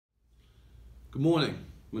Good morning.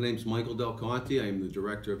 My name is Michael Del Conte. I am the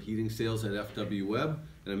Director of Heating Sales at FW Webb,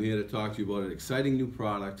 and I'm here to talk to you about an exciting new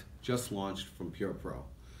product just launched from PurePro.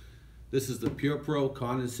 This is the PurePro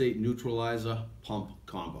Condensate Neutralizer Pump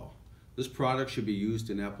Combo. This product should be used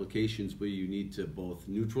in applications where you need to both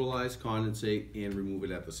neutralize condensate and remove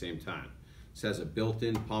it at the same time. This has a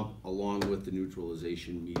built-in pump along with the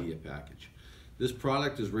neutralization media package. This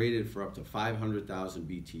product is rated for up to 500,000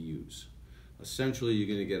 BTUs. Essentially, you're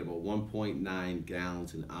going to get about 1.9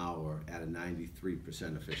 gallons an hour at a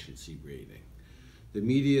 93% efficiency rating. The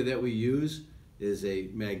media that we use is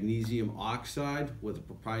a magnesium oxide with a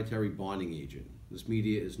proprietary bonding agent. This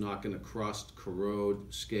media is not going to crust,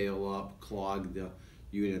 corrode, scale up, clog the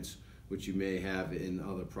units, which you may have in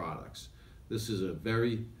other products. This is a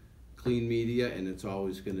very clean media, and it's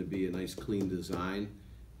always going to be a nice clean design.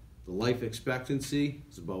 The life expectancy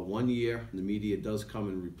is about 1 year. The media does come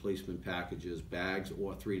in replacement packages, bags,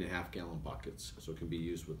 or 3.5 gallon buckets. So it can be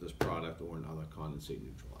used with this product or in other condensate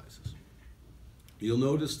neutralizers. You'll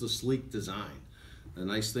notice the sleek design. The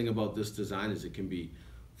nice thing about this design is it can be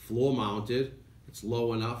floor mounted. It's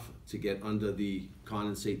low enough to get under the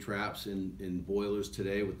condensate traps in boilers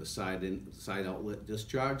today with the side outlet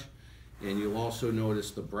discharge. And you'll also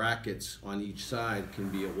notice the brackets on each side can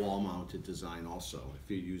be a wall-mounted design also. If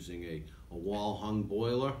you're using a wall-hung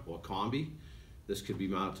boiler or combi, this could be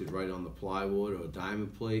mounted right on the plywood or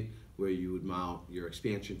diamond plate where you would mount your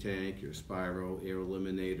expansion tank, your Spiro, air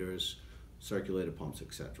eliminators, circulator pumps,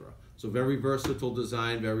 etc. So very versatile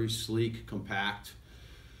design, very sleek, compact.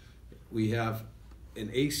 We have an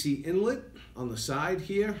AC inlet on the side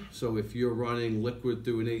here, so if you're running liquid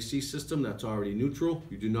through an AC system that's already neutral,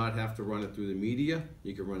 you do not have to run it through the media.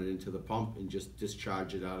 You can run it into the pump and just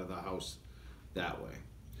discharge it out of the house that way.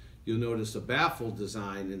 You'll notice a baffle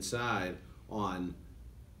design inside on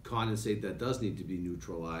condensate that does need to be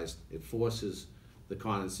neutralized. It forces the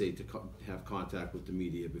condensate to have contact with the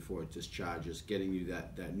media before it discharges, getting you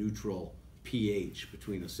that neutral pH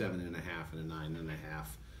between a 7.5 and a 9.5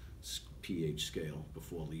 pH scale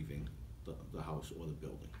before leaving the house or the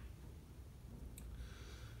building.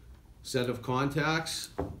 Set of contacts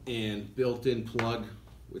and built-in plug,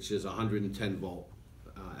 which is a 110 volt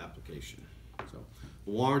application. So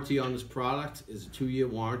the warranty on this product is a 2-year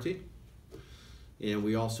warranty, and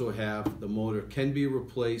we also have the motor can be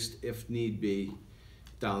replaced if need be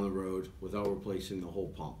down the road without replacing the whole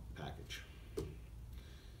pump package.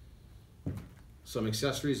 Some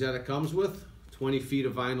accessories that it comes with: 20 feet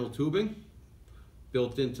of vinyl tubing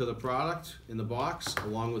built into the product in the box,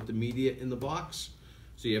 along with the media in the box.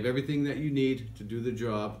 So you have everything that you need to do the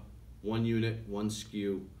job. One unit, one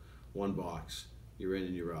SKU, one box. You're in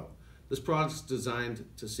and you're out. This product is designed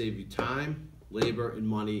to save you time, labor, and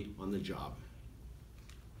money on the job.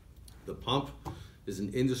 The pump is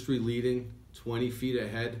an industry-leading 20 feet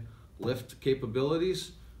ahead lift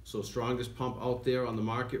capabilities. So strongest pump out there on the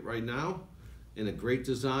market right now, and a great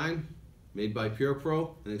design, made by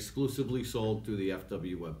PurePro and exclusively sold through the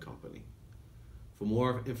FW Webb company. For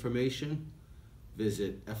more information,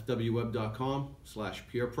 visit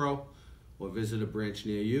fwwebb.com/PurePro or visit a branch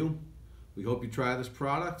near you. We hope you try this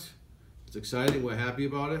product. It's exciting, we're happy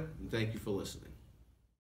about it, and thank you for listening.